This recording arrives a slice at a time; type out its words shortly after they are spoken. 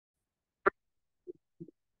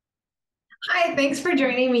Hi, thanks for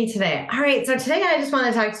joining me today. All right, so today I just want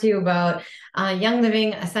to talk to you about Young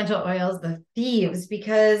Living essential oils, the Thieves,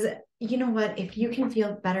 because you know what? If you can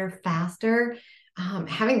feel better faster,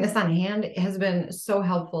 having this on hand has been so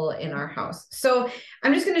helpful in our house. So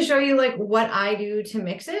I'm just going to show you like what I do to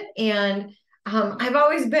mix it. And I've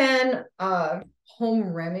always been a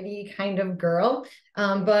home remedy kind of girl,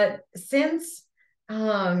 but since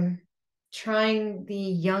um, trying the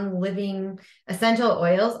Young Living essential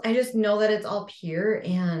oils, I just know that it's all pure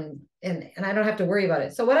and I don't have to worry about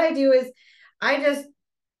it. So what I do is I just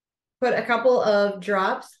put a couple of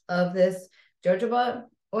drops of this jojoba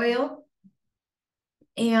oil,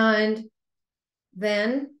 and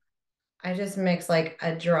then I just mix like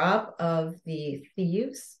a drop of the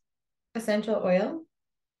Thieves essential oil,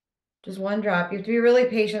 just one drop. You have to be really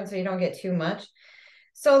patient so you don't get too much.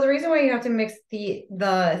 So the reason why you have to mix the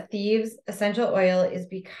Thieves essential oil is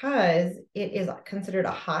because it is considered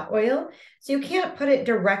a hot oil. So you can't put it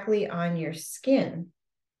directly on your skin.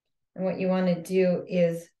 And what you want to do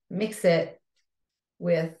is mix it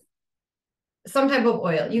with some type of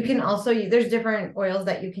oil. You can also there's different oils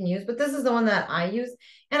that you can use, but this is the one that I use.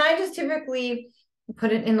 And I just typically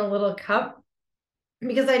put it in a little cup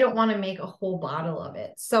because I don't want to make a whole bottle of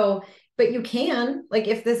it. So, but you can, like,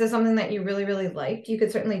 if this is something that you really, really liked, you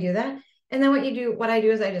could certainly do that. And then what I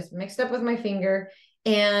do is I just mix it up with my finger.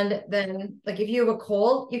 And then, like, if you have a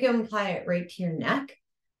cold, you can apply it right to your neck.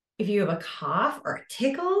 If you have a cough or a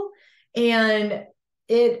tickle, and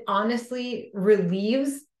it honestly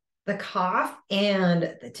relieves the cough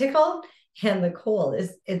and the tickle and the cold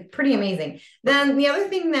is pretty amazing. Then the other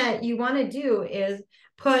thing that you want to do is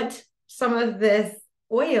put some of this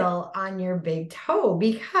oil on your big toe,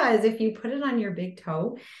 because if you put it on your big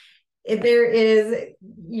toe, if there is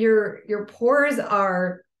your pores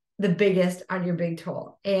are the biggest on your big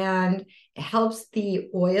toe, and it helps the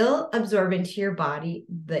oil absorb into your body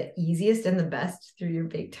the easiest and the best through your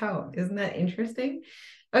big toe. Isn't that interesting?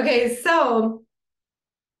 Okay,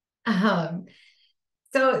 um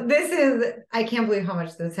so this is, I can't believe how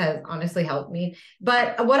much this has honestly helped me.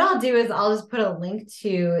 But what I'll do is I'll just put a link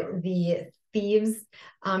to the Thieves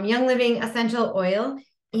Young Living Essential Oil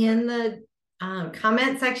in the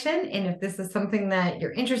comment section. And if this is something that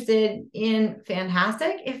you're interested in,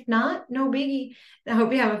 fantastic. If not, no biggie. I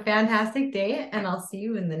hope you have a fantastic day, and I'll see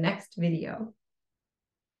you in the next video.